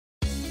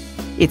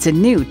It's a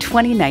new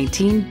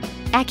 2019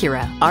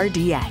 Acura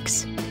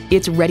RDX.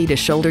 It's ready to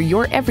shoulder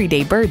your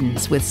everyday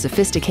burdens with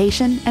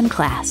sophistication and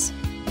class.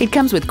 It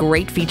comes with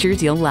great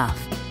features you'll love.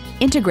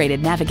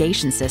 Integrated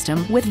navigation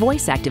system with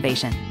voice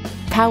activation,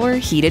 power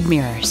heated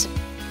mirrors,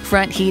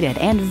 front heated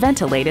and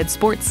ventilated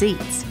sport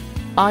seats,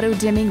 auto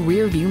dimming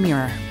rear view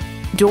mirror,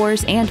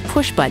 doors and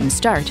push button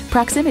start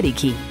proximity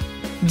key,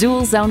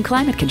 dual zone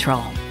climate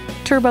control,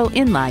 turbo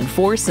inline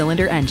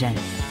 4-cylinder engine,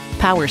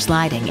 power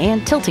sliding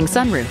and tilting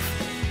sunroof,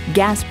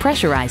 gas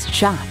pressurized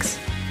shocks,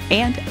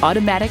 and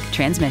automatic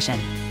transmission.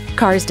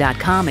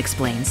 Cars.com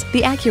explains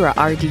the Acura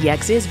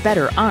RDX is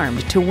better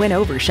armed to win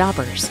over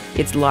shoppers.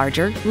 It's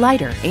larger,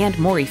 lighter, and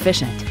more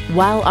efficient,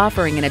 while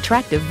offering an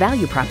attractive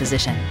value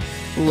proposition.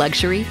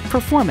 Luxury,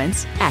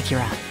 performance,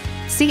 Acura.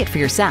 See it for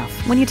yourself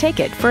when you take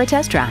it for a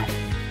test drive.